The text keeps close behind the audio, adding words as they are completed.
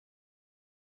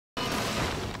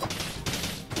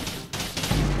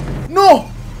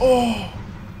Oh!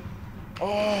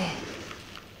 Oh!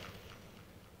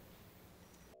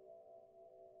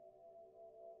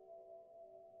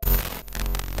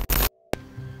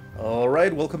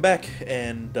 Alright, welcome back.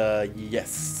 And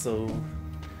yes, so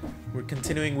we're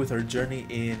continuing with our journey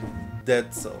in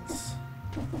Dead Cells.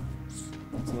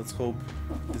 So let's hope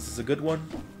this is a good one.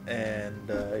 And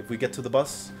if we get to the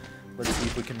bus, let's see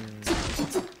if we can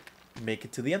make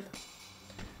it to the end.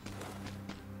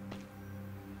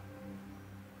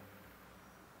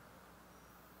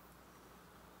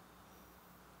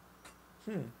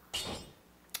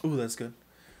 Ooh, that's good.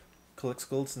 Collects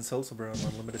golds and sells over an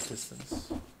unlimited distance.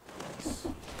 Nice.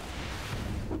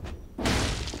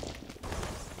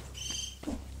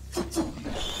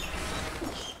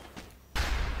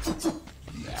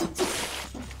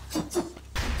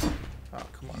 Oh,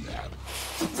 come on.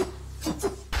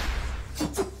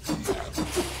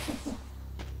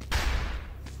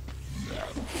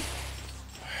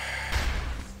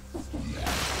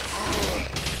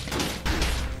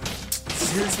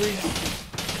 Seriously?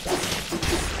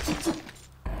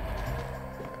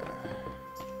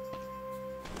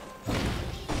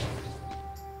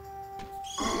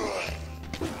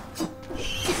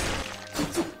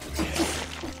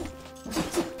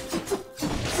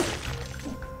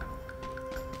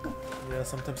 Yeah,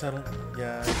 sometimes I don't...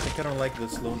 Yeah, I think I don't like the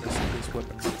slowness of this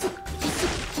weapon.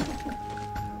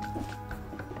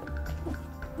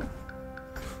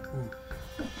 Ooh.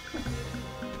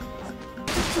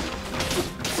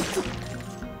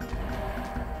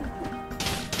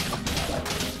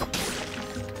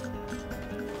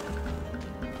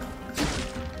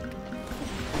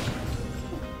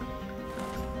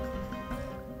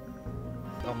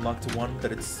 Unlocked one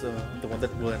that it's the one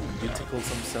that when you tickle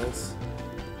some cells,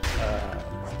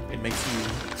 it makes you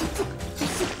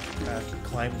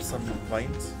climb some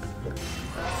vines.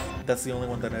 That's the only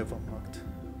one that I've unlocked.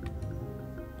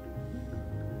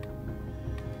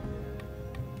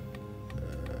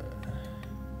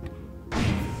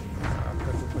 I'm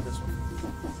gonna go for this one.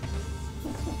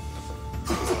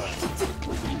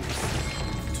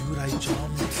 Dude, I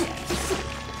jumped.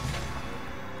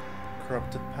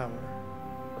 Corrupted power.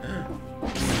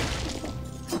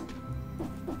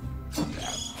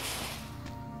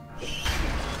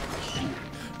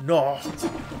 No.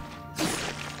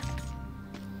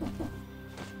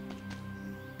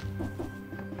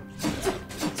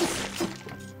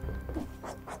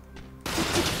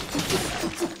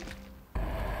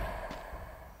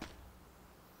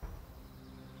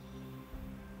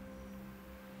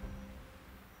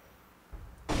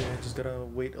 Yeah, I just gotta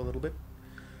wait a little bit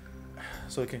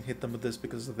so I can hit them with this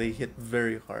because they hit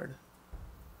very hard.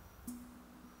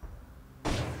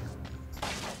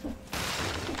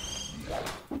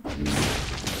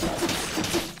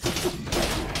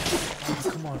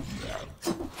 Come on.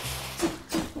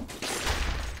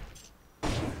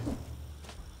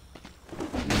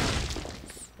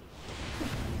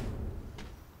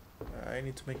 I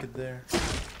need to make it there.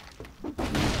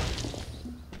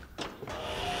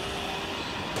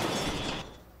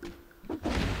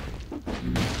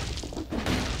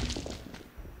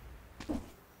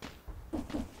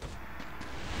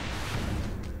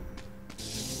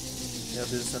 Yeah,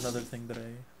 this is another thing that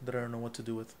I don't know what to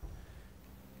do with.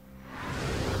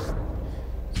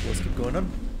 So let's keep going on.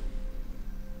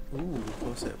 Ooh,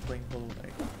 close at playing Hollow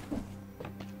Knight.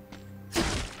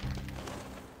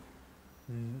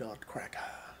 Nutcracker.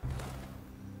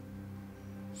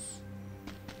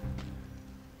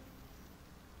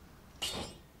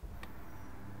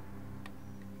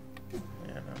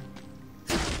 Yeah, no.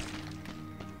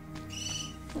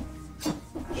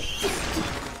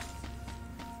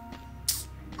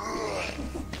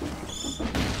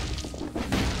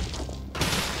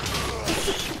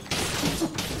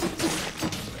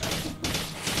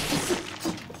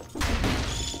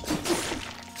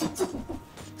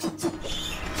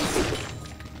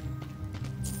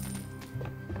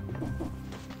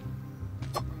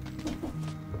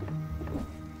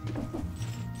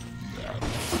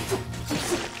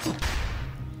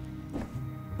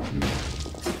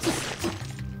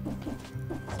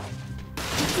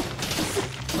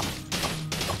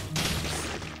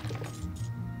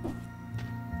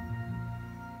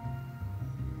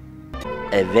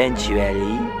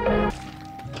 Eventually.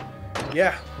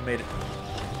 Yeah, we made it.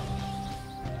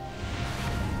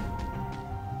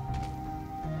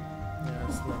 Yeah, I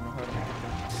still don't know how to make it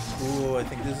there. Ooh, I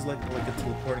think this is like a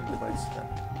teleporting device then.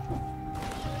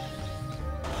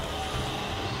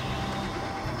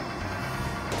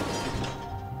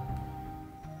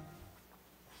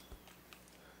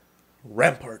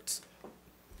 Ramparts.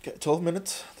 Okay, 12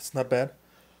 minutes. That's not bad.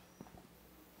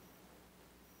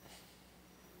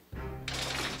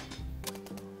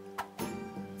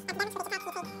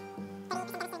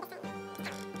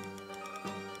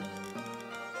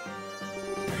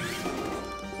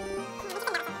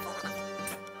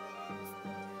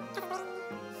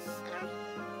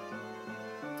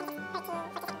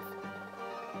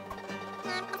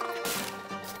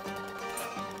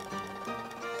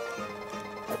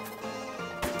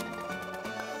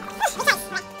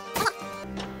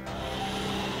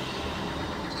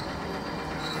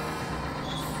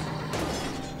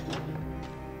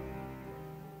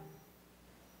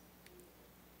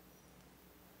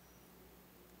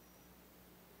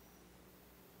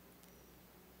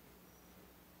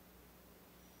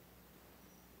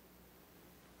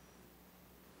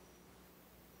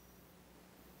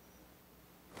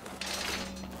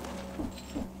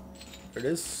 There it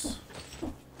is.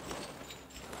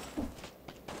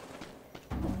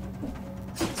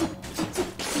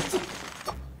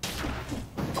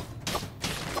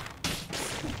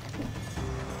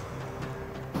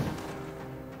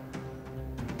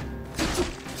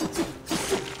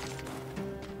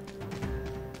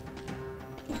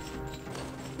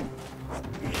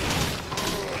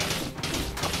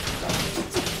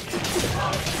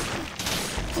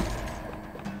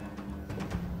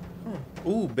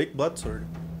 Ooh, big blood sword.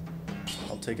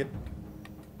 I'll take it.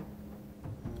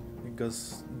 It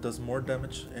does more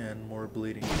damage and more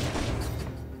bleeding.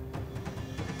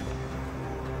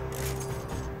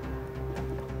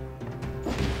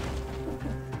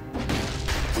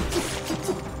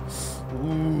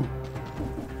 Ooh.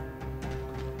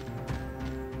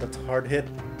 That's a hard hit.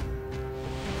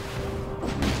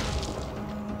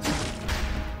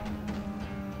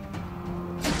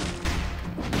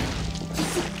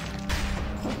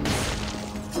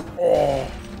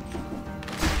 Oh,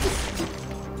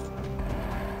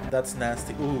 that's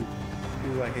nasty. Ooh,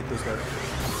 ooh, I hate those guys.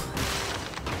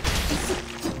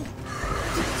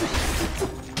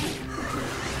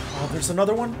 Oh, there's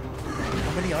another one.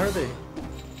 How many are they?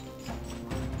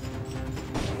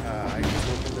 I need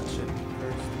to open that shit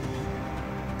first.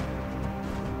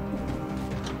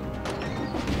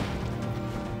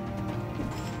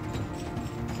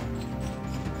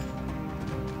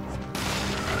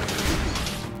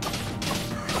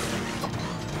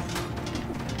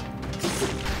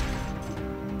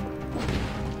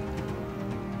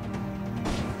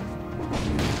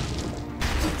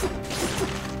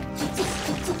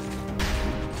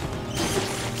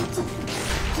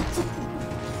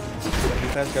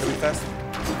 Gotta be fast.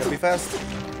 Gotta be fast.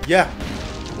 Yeah.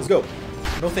 Let's go.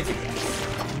 No thinking.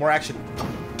 More action.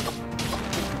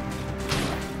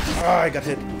 Ah, I got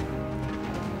hit. I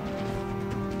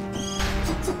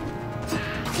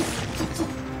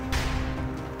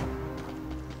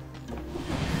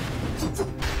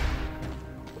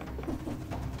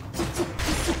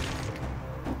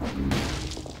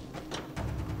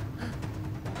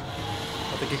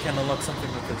think I can unlock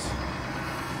something with this.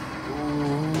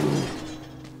 Ooh.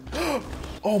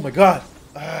 Oh my god!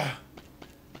 I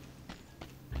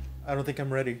don't think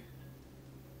I'm ready.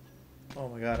 Oh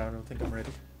my god, I don't think I'm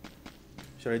ready.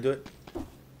 Should I do it?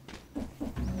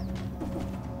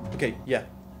 Okay, yeah.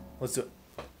 Let's do it.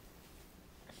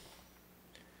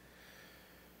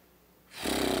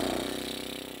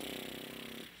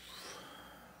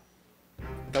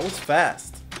 That was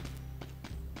fast.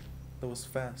 That was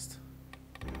fast.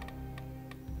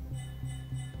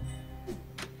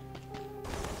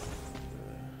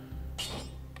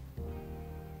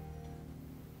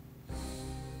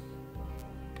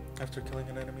 After killing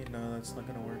an enemy? No, that's not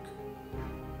gonna work.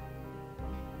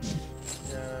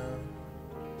 Yeah.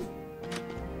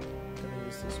 Gonna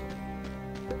use this one.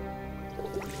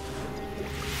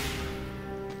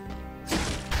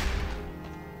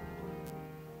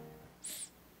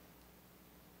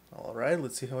 Alright,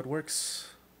 let's see how it works.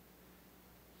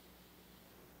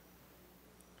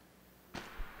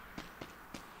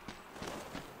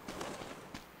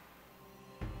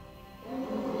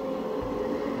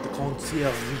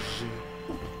 Concierge.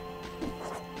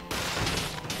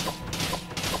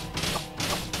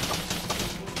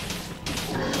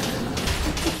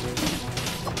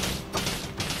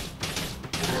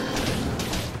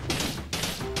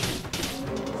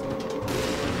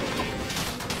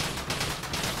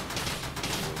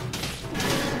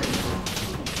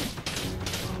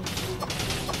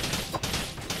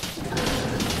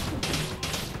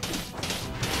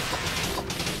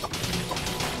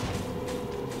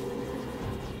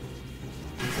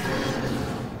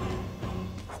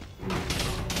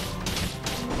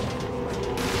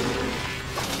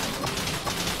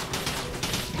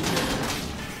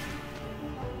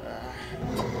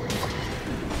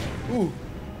 Ooh.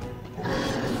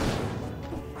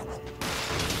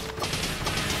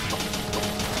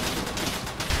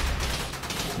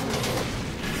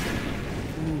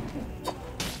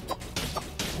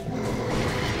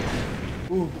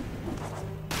 Ooh.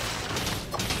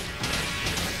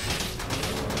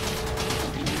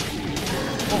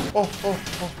 Oh.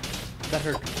 That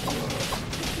hurt.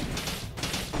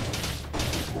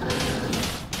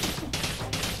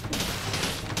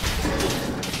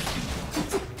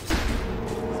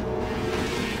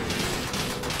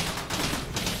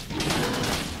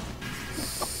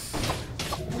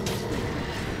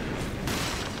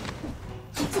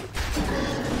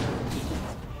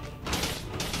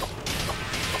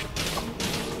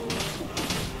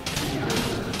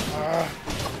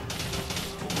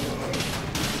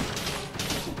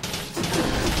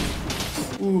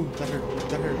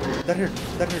 hurt.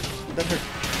 That hurt. That hurt.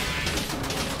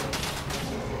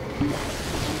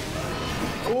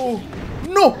 Oh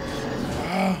no!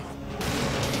 Ah,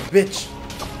 bitch.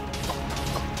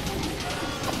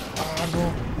 Ah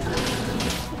no.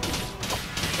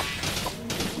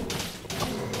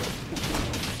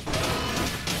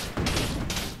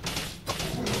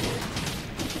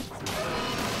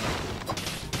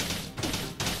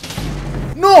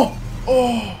 No!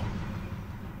 Oh!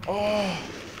 Oh!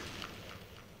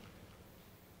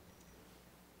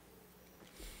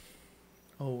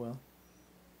 Oh well.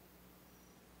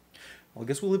 Well, I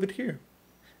guess we'll leave it here.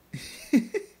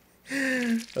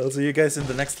 I'll see you guys in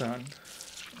the next one.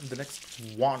 In the next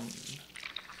one.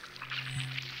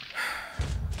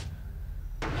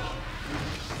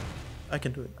 I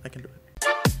can do it. I can do it.